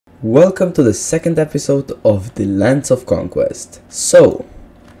Welcome to the second episode of The Lands of Conquest. So,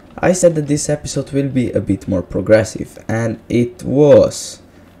 I said that this episode will be a bit more progressive, and it was.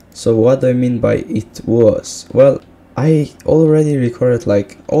 So what do I mean by it was? Well, I already recorded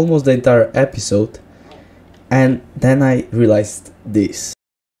like almost the entire episode, and then I realized this.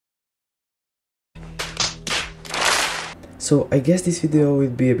 So I guess this video will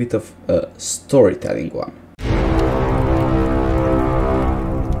be a bit of a storytelling one.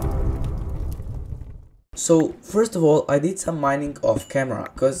 So first of all, I did some mining off camera,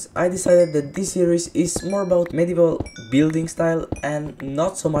 cause I decided that this series is more about medieval building style and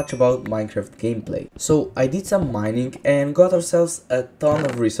not so much about Minecraft gameplay. So I did some mining and got ourselves a ton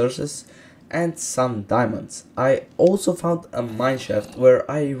of resources and some diamonds. I also found a mineshaft where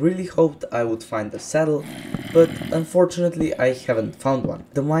I really hoped I would find a saddle, but unfortunately I haven't found one.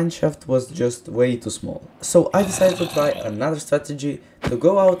 The mineshaft was just way too small. So I decided to try another strategy to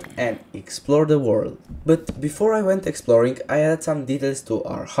go out and explore the world. But before I went exploring, I added some details to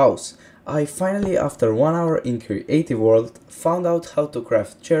our house. I finally, after 1 hour in Creative World, found out how to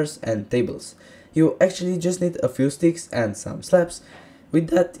craft chairs and tables. You actually just need a few sticks and some slabs. With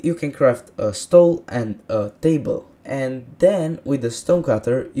that you can craft a stool and a table. And then with the stone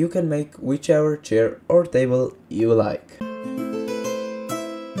cutter you can make whichever chair or table you like.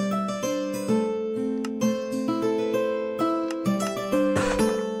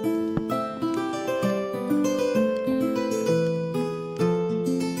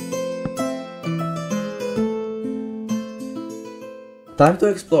 Time to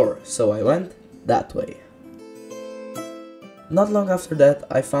explore, so I went that way. Not long after that,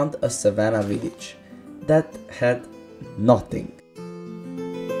 I found a savannah village that had nothing.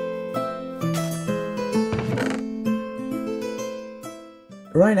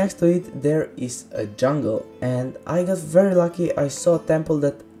 Right next to it there is a jungle, and I got very lucky. I saw a temple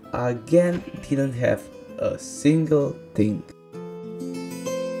that again didn't have a single thing.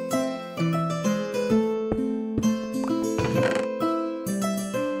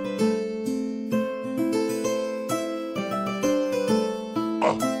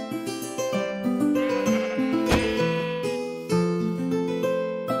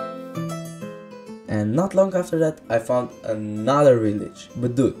 And not long after that I found another village,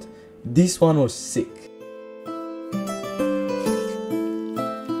 but dude, this one was sick.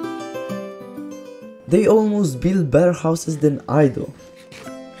 They almost build better houses than I do.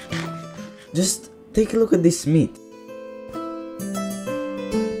 Just take a look at this meat.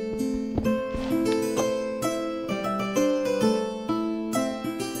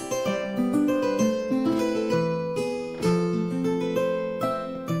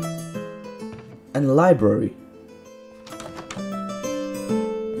 And library.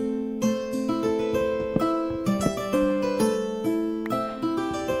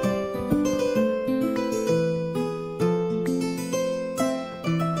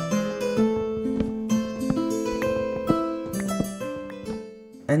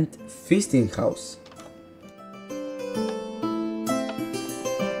 And feasting house.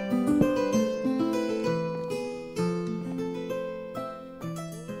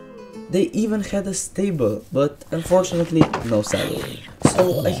 They even had a stable, but unfortunately no saddle,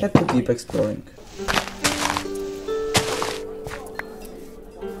 so I had to keep exploring.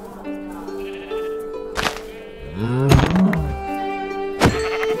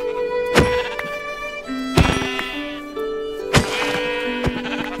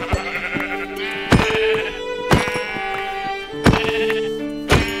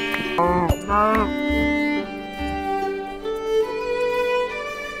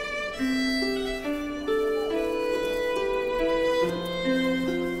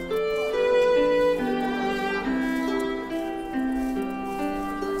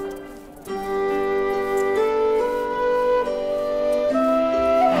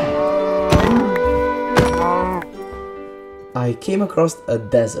 I came across a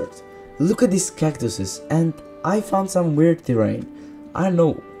desert. Look at these cactuses, and I found some weird terrain. I don't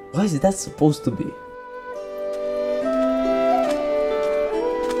know, what is that supposed to be?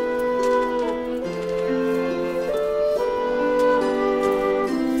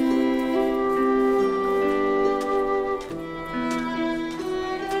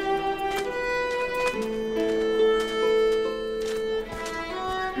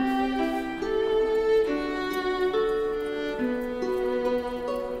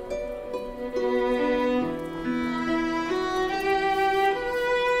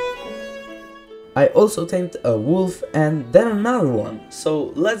 I also tamed a wolf and then another one,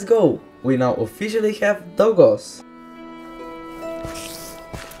 so let's go! We now officially have doggos!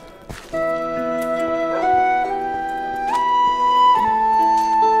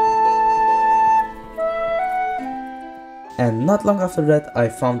 And not long after that I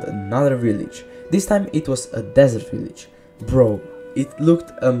found another village. This time it was a desert village. Bro, it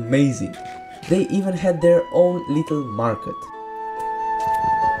looked amazing. They even had their own little market.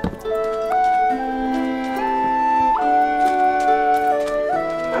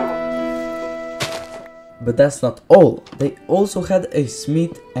 But that's not all. They also had a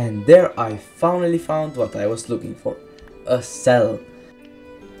smith, and there I finally found what I was looking for. A cell.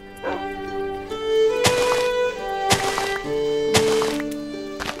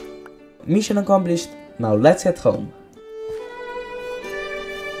 Mission accomplished. Now let's head home.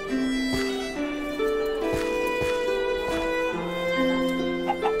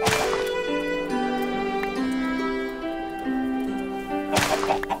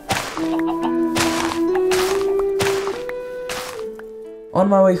 On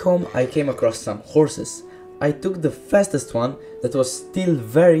my way home I came across some horses. I took the fastest one that was still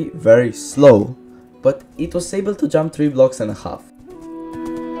very slow, but it was able to jump 3 blocks and a half.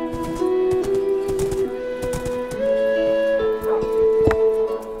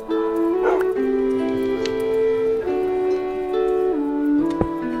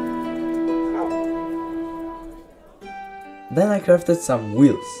 Then I crafted some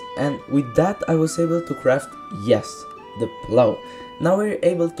wheels, and with that I was able to craft, yes, the plow. Now we're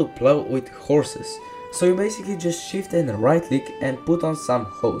able to plow with horses. So you basically just shift and right click and put on some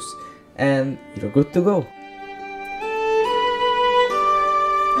hose, and you're good to go.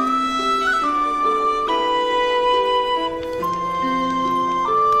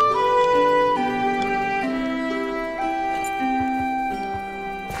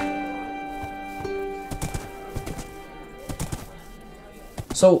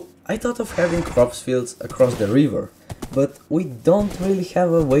 So I thought of having crops fields across the river, but we don't really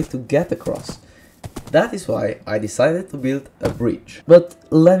have a way to get across. That is why I decided to build a bridge. But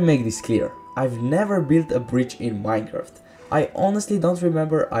let me make this clear, I've never built a bridge in Minecraft. I honestly don't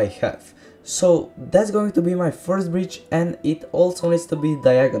remember I have. So that's going to be my first bridge, and it also needs to be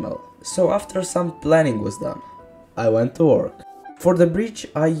diagonal. So after some planning was done, I went to work. For the bridge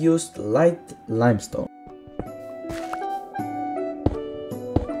I used light limestone.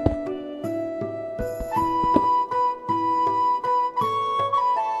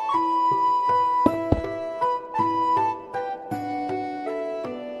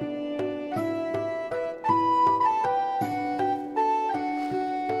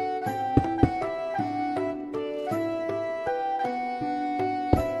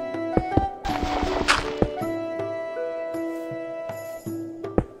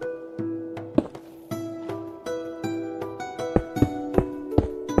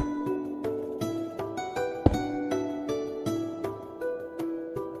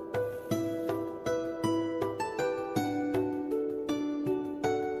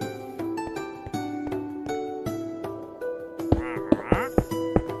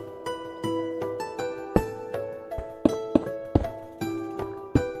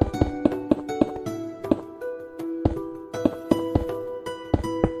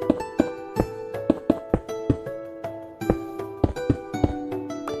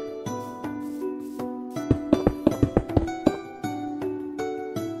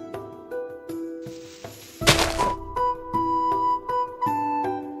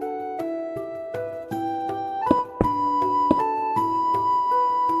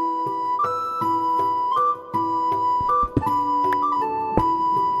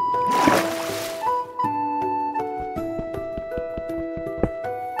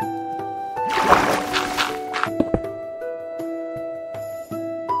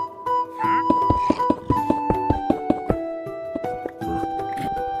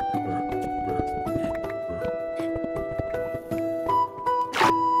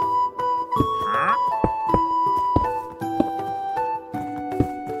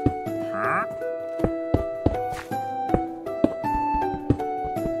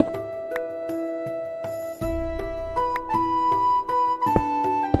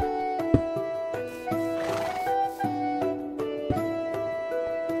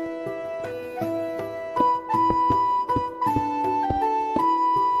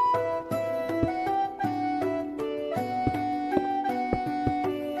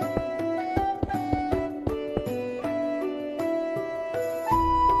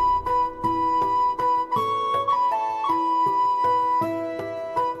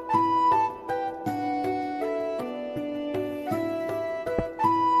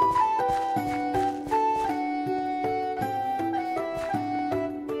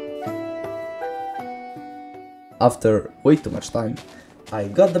 After way too much time, I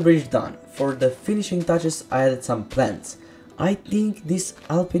got the bridge done. For the finishing touches I added some plants. I think this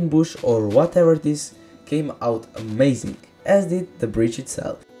alpine bush or whatever it is came out amazing. as did the bridge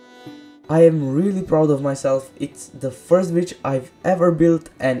itself. I am really proud of myself. It's the first bridge I've ever built,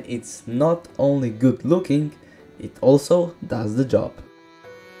 and it's not only good looking, it also does the job.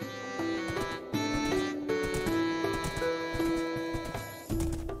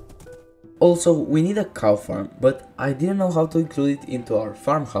 Also, we need a cow farm, but I didn't know how to include it into our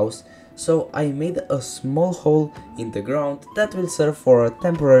farmhouse, so I made a small hole in the ground that will serve for a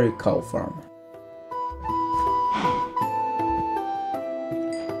temporary cow farm.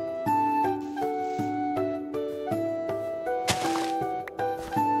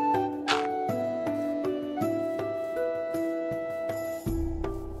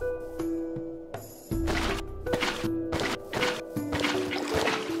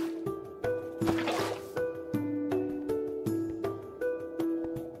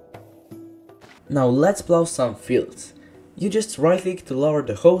 Now let's plow some fields. You just right click to lower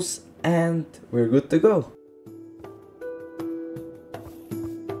the hose and we're good to go.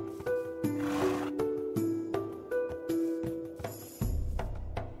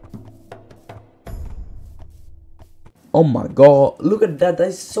 Oh my god, look at that, that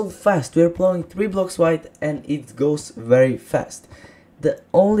is so fast. We're plowing 3 blocks wide and it goes very fast. The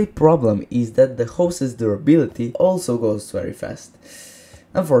only problem is that the hose's durability also goes very fast,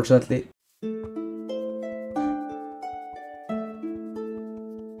 unfortunately.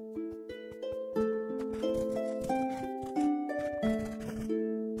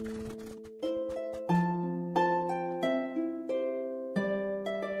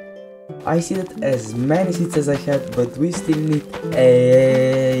 I seeded as many seeds as I had, but we still need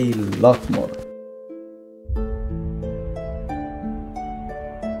a lot more.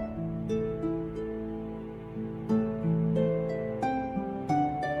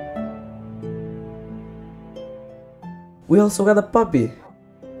 We also got a puppy.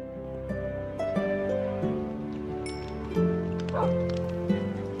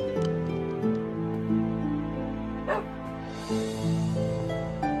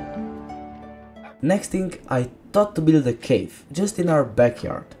 Next thing, I thought to build a cave just in our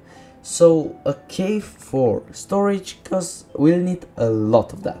backyard. So a cave for storage, cause we'll need a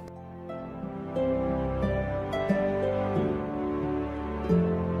lot of that.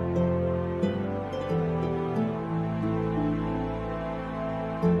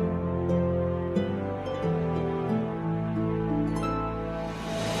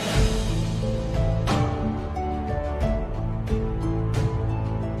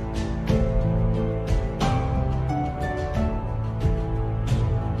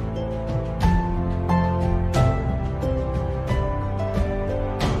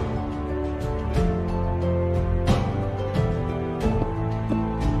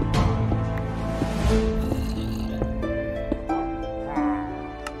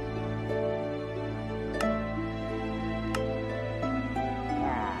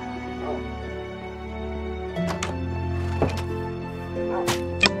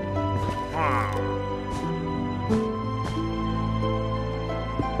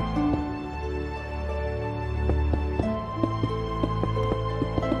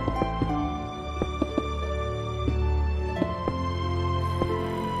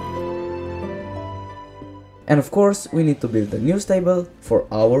 And of course, we need to build a new stable for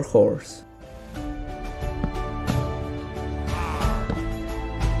our horse.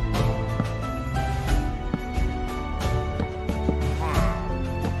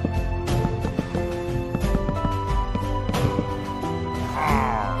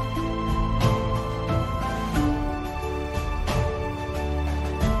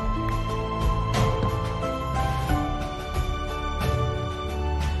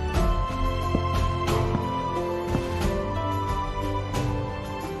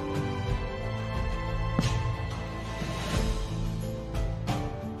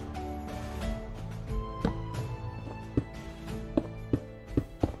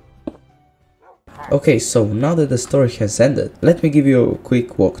 Okay, so now that the story has ended, let me give you a quick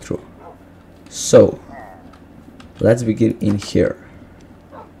walkthrough. So, let's begin in here.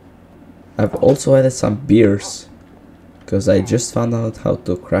 I've also added some beers, because I just found out how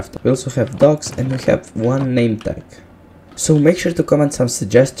to craft. We also have dogs and we have one name tag. So make sure to comment some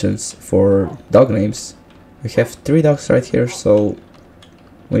suggestions for dog names. We have 3 dogs right here, so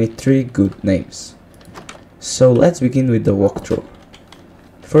we need 3 good names. So let's begin with the walkthrough.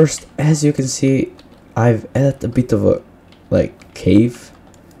 First, as you can see, I've added a bit of a cave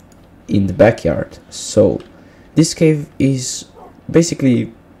in the backyard. So this cave is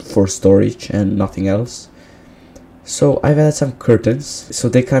basically for storage and nothing else. So I've added some curtains so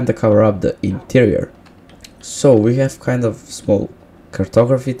they kind of cover up the interior. So we have kind of small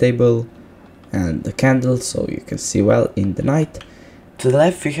cartography table, and the candle so you can see well in the night. To the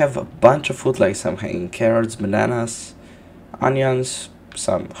left we have a bunch of food like some hanging carrots, bananas, onions,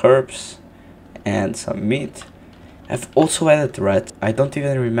 some herbs and some meat. I've also added red. I don't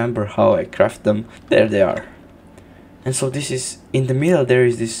even remember how I craft them. There they are. And so this is, in the middle there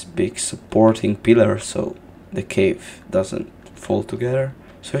is this big supporting pillar so the cave doesn't fall together.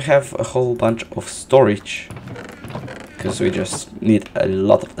 So we have a whole bunch of storage because we just need a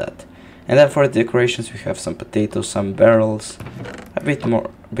lot of that. And then for the decorations we have some potatoes, some barrels, a bit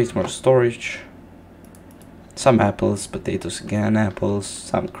more storage, some apples, potatoes again, apples,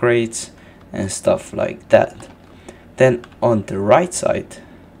 some crates and stuff like that. Then on the right side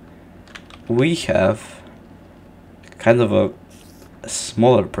we have kind of a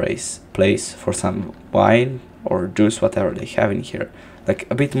smaller place for some wine or juice, whatever they have in here, like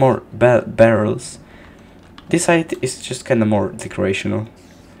a bit more barrels. This side is just kind of more decorational.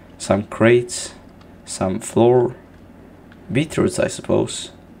 Some crates, some flour, beetroots I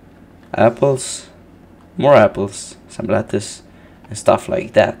suppose, apples, more apples, some lettuce and stuff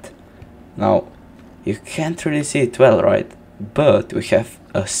like that. Now you can't really see it well, right? But we have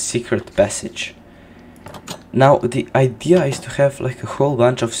a secret passage. Now the idea is to have like a whole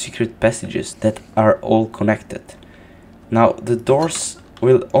bunch of secret passages that are all connected. Now the doors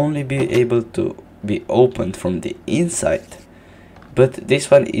will only be able to be opened from the inside, but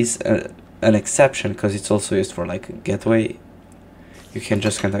this one is an exception because it's also used for like a getaway. You can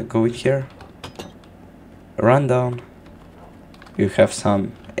just kind of go in here, run down, you have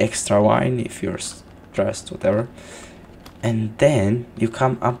some extra wine if you're stressed, whatever, and then you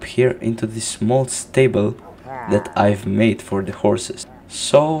come up here into this small stable that I've made for the horses.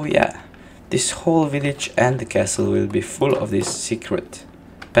 So yeah, this whole village and the castle will be full of these secret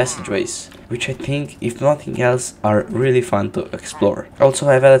passageways, which I think, if nothing else, are really fun to explore. Also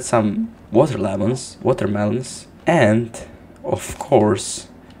I've added some watermelons, and of course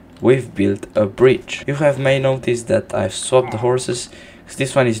we've built a bridge. You may noticed that I've swapped the horses, because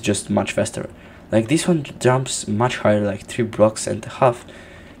this one is just much faster. Like this one jumps much higher, like 3 blocks and a half.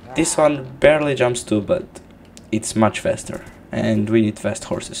 This one barely jumps 2, but it's much faster and we need fast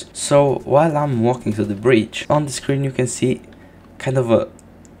horses. So while I'm walking to the bridge, on the screen you can see kind of a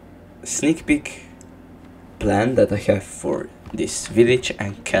sneak peek plan that I have for this village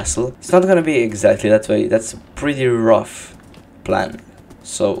and castle. It's not gonna be exactly that way, that's a pretty rough plan.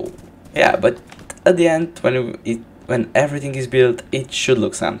 So yeah, but at the end when everything is built it should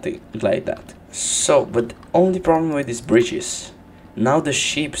look something like that. So but the only problem with this bridge is now the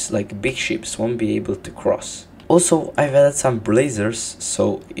ships, like big ships, won't be able to cross. Also I've added some blazers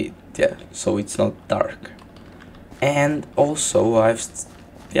so it's not dark. And also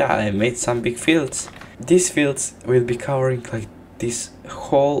I made some big fields. These fields will be covering like this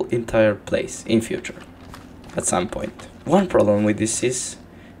whole entire place in future at some point. One problem with this is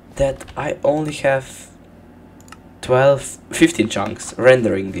that I only have 15 chunks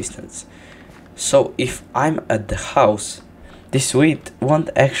rendering distance. So if I'm at the house, this wheat won't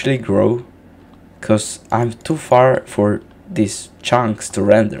actually grow because I'm too far for these chunks to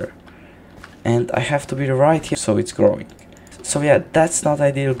render. And I have to be right here so it's growing. So yeah, that's not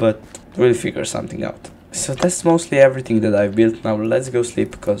ideal, but we'll figure something out. So that's mostly everything that I've built. Now let's go sleep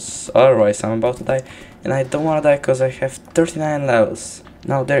because otherwise I'm about to die. And I don't want to die because I have 39 levels.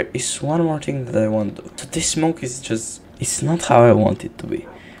 Now there is one more thing that I want to do. So this smoke is just, it's not how I want it to be.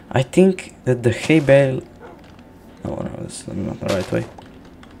 I think that the hay bale, no, that's not the right way.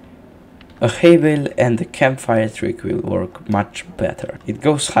 A hay bale and the campfire trick will work much better. It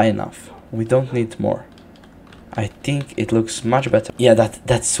goes high enough. We don't need more. I think it looks much better. Yeah,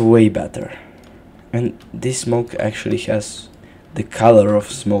 that's way better. And this smoke actually has the color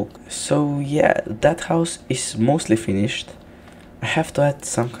of smoke. So yeah, that house is mostly finished. I have to add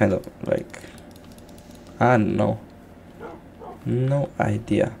some kind of like, I don't know, no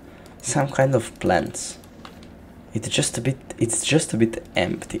idea, some kind of plants. It's just a bit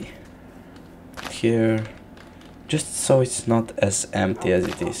empty here, just so it's not as empty as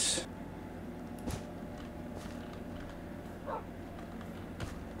it is.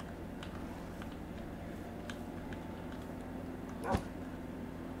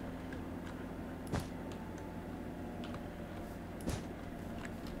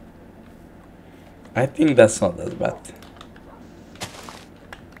 I think that's not as bad.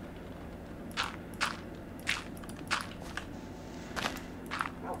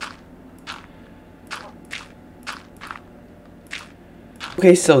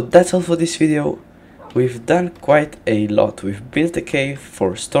 Okay, so that's all for this video. We've done quite a lot. We've built a cave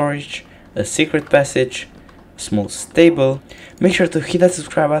for storage, a secret passage, small, stable. Make sure to hit that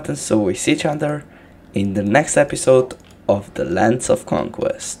subscribe button so we see each other in the next episode of the Lands of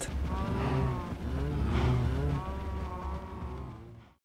Conquest.